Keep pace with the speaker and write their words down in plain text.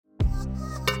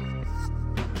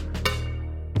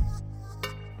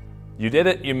You did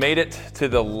it. You made it to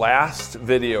the last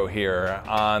video here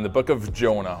on the book of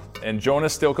Jonah. And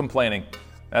Jonah's still complaining.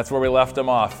 That's where we left him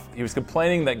off. He was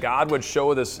complaining that God would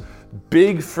show this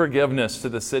big forgiveness to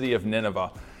the city of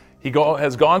Nineveh. He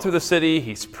has gone through the city.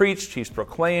 He's preached. He's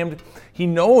proclaimed. He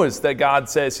knows that God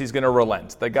says he's going to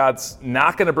relent, that God's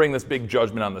not going to bring this big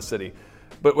judgment on the city.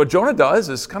 But what Jonah does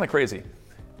is kind of crazy.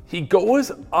 He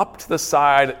goes up to the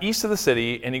side, east of the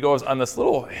city, and he goes on this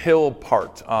little hill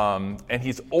part, and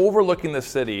he's overlooking the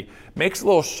city, makes a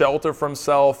little shelter for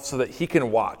himself so that he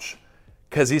can watch,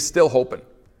 because he's still hoping.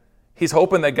 He's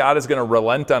hoping that God is going to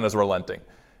relent on his relenting.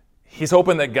 He's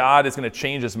hoping that God is going to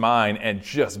change his mind and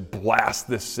just blast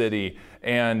this city,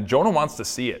 and Jonah wants to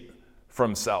see it for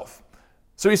himself.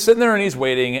 So he's sitting there and he's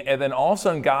waiting, and then all of a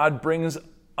sudden God brings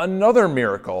another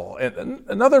miracle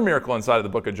inside of the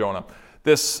book of Jonah.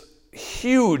 This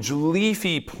huge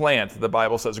leafy plant, the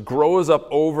Bible says, grows up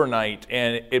overnight,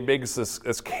 and it makes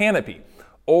this canopy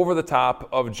over the top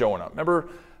of Jonah. Remember,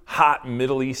 hot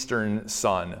Middle Eastern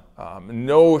sun,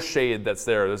 no shade that's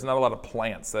there. There's not a lot of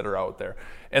plants that are out there.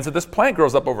 And so this plant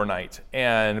grows up overnight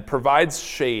and provides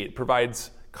shade,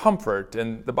 provides comfort.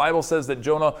 And the Bible says that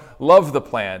Jonah loved the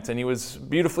plant, and he was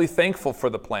beautifully thankful for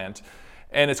the plant.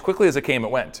 And as quickly as it came, it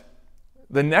went.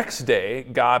 The next day,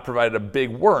 God provided a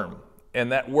big worm. And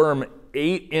that worm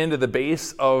ate into the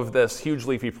base of this huge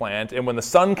leafy plant. And when the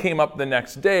sun came up the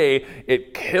next day,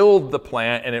 it killed the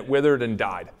plant and it withered and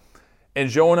died. And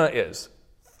Jonah is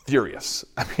furious.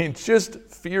 I mean, just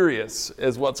furious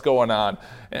is what's going on.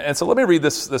 And so let me read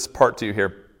this part to you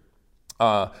here.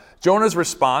 Jonah's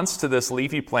response to this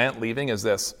leafy plant leaving is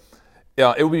this: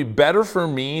 it would be better for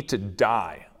me to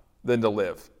die than to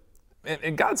live.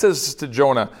 And God says to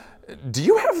Jonah, do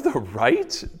you have the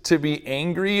right to be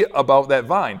angry about that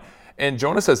vine? And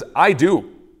Jonah says, I do.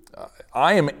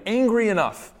 I am angry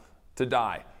enough to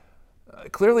die.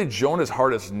 Clearly, Jonah's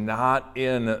heart is not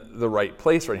in the right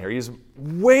place right here. He's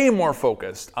way more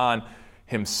focused on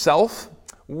himself,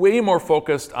 way more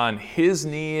focused on his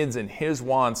needs and his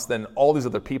wants than all these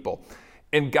other people.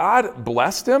 And God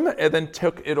blessed him and then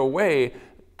took it away,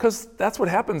 because that's what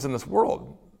happens in this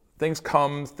world. Things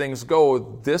come, things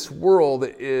go. This world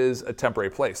is a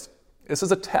temporary place. This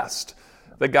is a test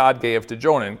that God gave to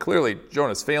Jonah, and clearly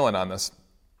Jonah's failing on this.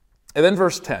 And then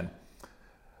verse 10,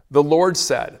 the Lord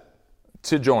said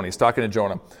to Jonah, he's talking to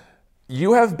Jonah,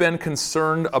 you have been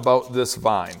concerned about this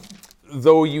vine,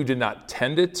 though you did not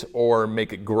tend it or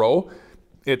make it grow.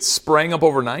 It sprang up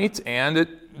overnight and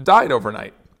it died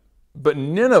overnight. But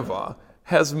Nineveh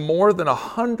has more than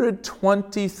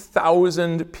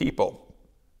 120,000 people.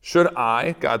 Should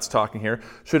I, God's talking here,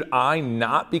 should I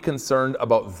not be concerned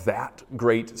about that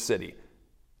great city?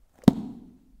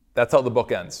 That's how the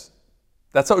book ends.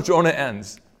 That's how Jonah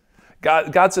ends.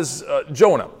 God says,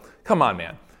 Jonah, come on,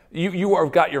 man. You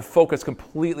have got your focus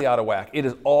completely out of whack. It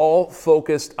is all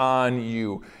focused on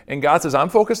you. And God says, I'm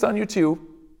focused on you too.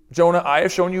 Jonah, I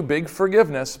have shown you big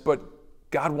forgiveness, but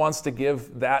God wants to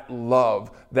give that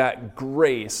love, that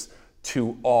grace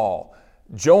to all.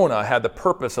 Jonah had the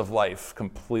purpose of life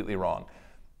completely wrong.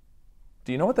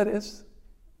 Do you know what that is?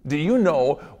 Do you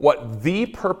know what the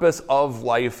purpose of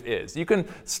life is? You can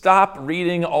stop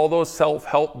reading all those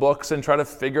self-help books and try to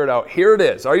figure it out. Here it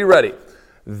is. Are you ready?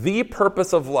 The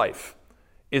purpose of life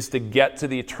is to get to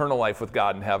the eternal life with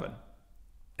God in heaven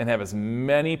and have as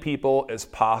many people as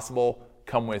possible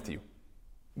come with you.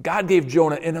 God gave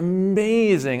Jonah an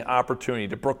amazing opportunity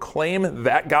to proclaim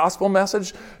that gospel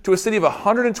message to a city of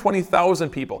 120,000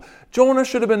 people. Jonah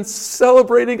should have been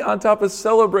celebrating on top of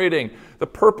celebrating the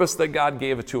purpose that God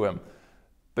gave it to him.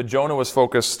 But Jonah was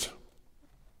focused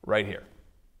right here,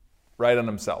 right on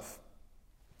himself.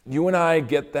 You and I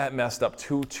get that messed up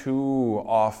too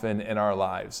often in our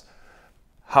lives.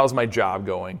 How's my job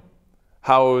going?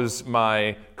 How's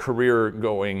my career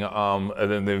going,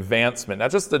 and the advancement? Not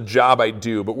just the job I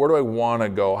do, but where do I want to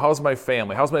go? How's my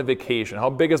family? How's my vacation? How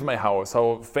big is my house?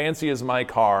 How fancy is my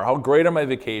car? How great are my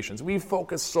vacations? We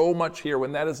focus so much here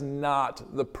when that is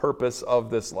not the purpose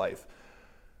of this life,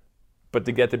 but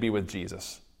to get to be with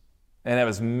Jesus and have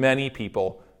as many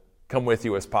people come with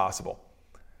you as possible.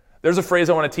 There's a phrase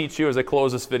I want to teach you as I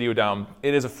close this video down.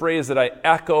 It is a phrase that I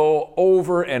echo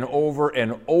over and over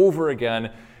and over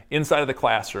again inside of the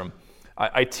classroom.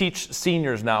 I teach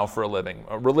seniors now for a living,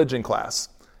 a religion class.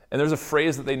 And there's a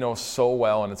phrase that they know so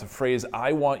well, and it's a phrase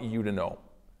I want you to know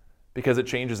because it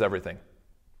changes everything.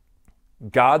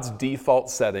 God's default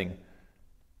setting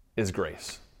is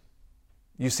grace.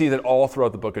 You see that all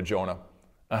throughout the book of Jonah,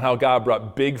 and how God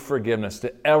brought big forgiveness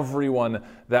to everyone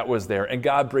that was there. And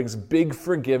God brings big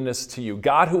forgiveness to you.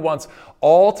 God, who wants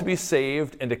all to be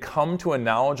saved and to come to a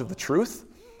knowledge of the truth,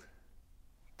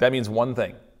 that means one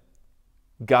thing.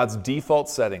 God's default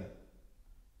setting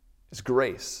is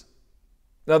grace.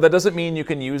 Now, that doesn't mean you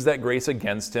can use that grace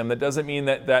against him. That doesn't mean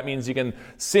that means you can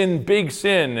sin big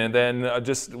sin and then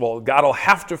God will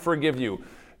have to forgive you.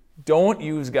 Don't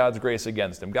use God's grace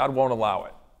against him. God won't allow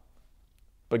it.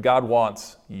 But God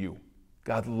wants you.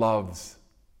 God loves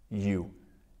you.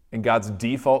 And God's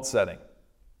default setting,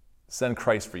 send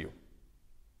Christ for you.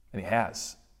 And he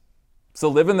has. So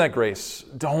live in that grace.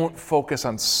 Don't focus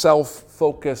on self.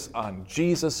 Focus on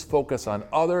Jesus. Focus on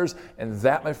others. And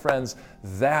that, my friends,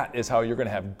 that is how you're going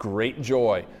to have great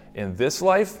joy in this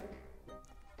life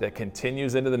that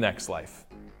continues into the next life.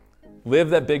 Live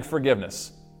that big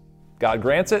forgiveness. God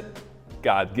grants it.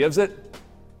 God gives it.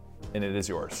 And it is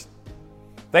yours.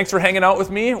 Thanks for hanging out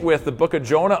with me with the book of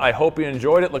Jonah. I hope you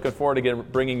enjoyed it. Looking forward to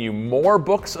bringing you more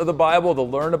books of the Bible to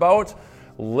learn about.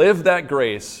 Live that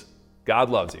grace. God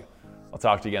loves you. I'll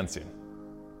talk to you again soon.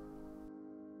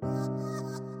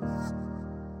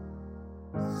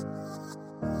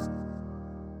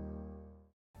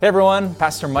 Hey everyone,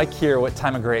 Pastor Mike here with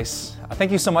Time of Grace.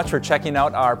 Thank you so much for checking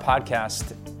out our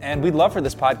podcast, and we'd love for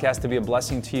this podcast to be a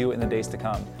blessing to you in the days to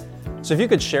come. So if you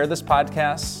could share this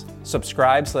podcast,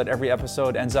 subscribe so that every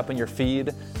episode ends up in your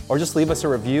feed, or just leave us a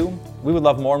review, we would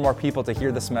love more and more people to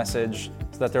hear this message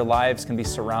so that their lives can be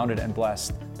surrounded and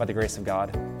blessed by the grace of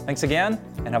God. Thanks again,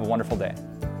 and have a wonderful day.